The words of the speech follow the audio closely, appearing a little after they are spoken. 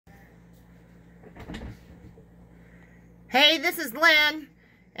Hey, this is Lynn,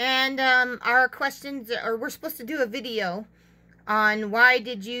 and our questions are, we're supposed to do a video on why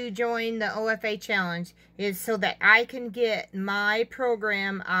did you join the OFA challenge, is so that I can get my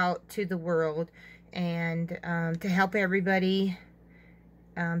program out to the world and to help everybody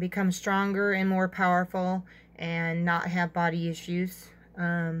become stronger and more powerful and not have body issues.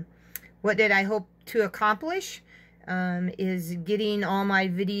 What did I hope to accomplish is getting all my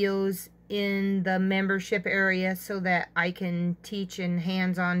videos in the membership area so that I can teach in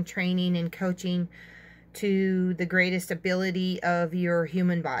hands-on training and coaching to the greatest ability of your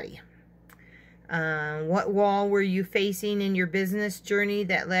human body. What wall were you facing in your business journey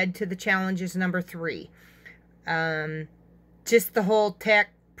that led to the challenges? Number 3. Just the whole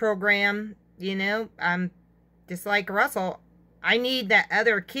tech program, you know, just like Russell, I need that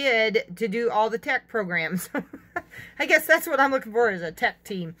other kid to do all the tech programs. I guess that's what I'm looking for, is a tech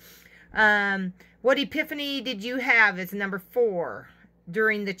team. What epiphany did you have is number 4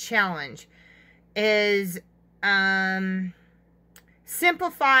 during the challenge, is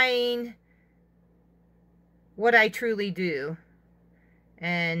simplifying what I truly do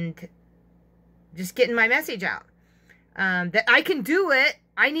and just getting my message out. That I can do it.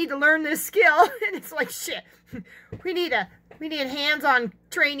 I need to learn this skill. And it's like, shit, we need a hands-on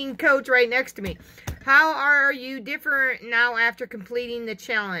training coach right next to me. How are you different now after completing the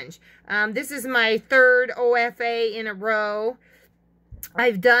challenge? This is my 3rd OFA in a row.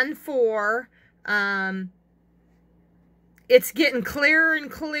 I've done 4. It's getting clearer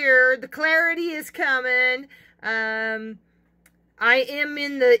and clearer. The clarity is coming. I am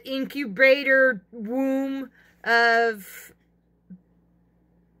in the incubator womb of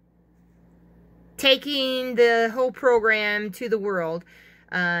taking the whole program to the world.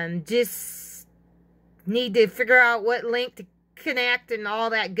 Just need to figure out what link to connect and all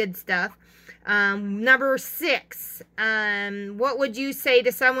that good stuff. Number 6, what would you say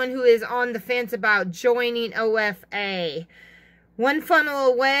to someone who is on the fence about joining OFA? One funnel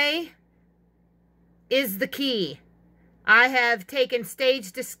away is the key. I have taken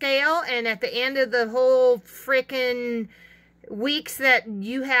stage to scale, and at the end of the whole frickin' weeks that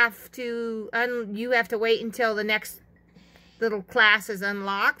you have to wait until the next little class is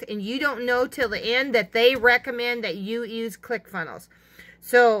unlocked, and you don't know till the end that they recommend that you use ClickFunnels.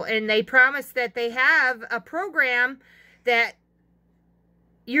 So, and they promise that they have a program that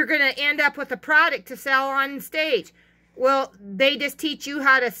you're going to end up with a product to sell on stage. Well, they just teach you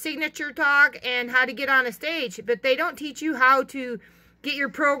how to signature talk and how to get on a stage, but they don't teach you how to get your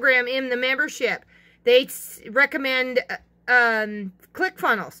program in the membership. They recommend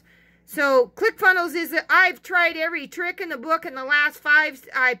ClickFunnels. So ClickFunnels is, I've tried every trick in the book in the last 5.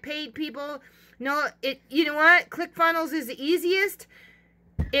 I paid people. No, you know what? ClickFunnels is the easiest.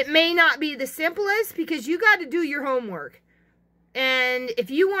 It may not be the simplest because you got to do your homework. And if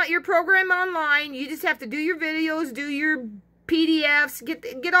you want your program online, you just have to do your videos, do your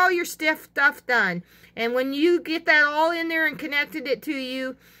PDFs, get all your stuff done. And when you get that all in there and connected it to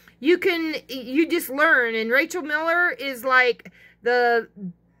you, you just learn. And Rachel Miller is like the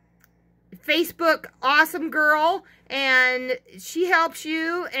Facebook awesome girl, and she helps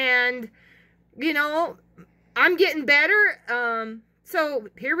you, and you know, I'm getting better. So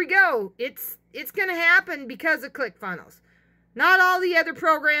here we go. It's gonna happen because of ClickFunnels. Not all the other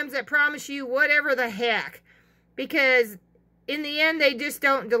programs that promise you whatever the heck, because in the end they just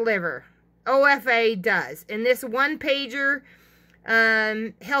don't deliver. OFA does, and this one-pager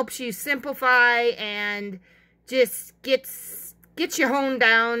helps you simplify and just gets you honed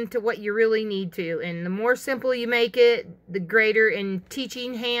down to what you really need to. And the more simple you make it, the greater in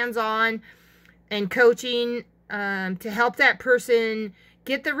teaching hands-on and coaching to help that person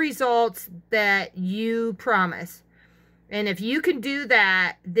get the results that you promise. And if you can do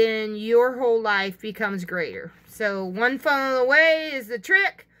that, then your whole life becomes greater. So one funnel away is the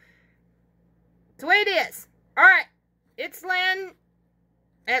trick. It's the way it is. All right. It's Len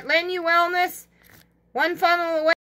at Len U Wellness. One funnel away.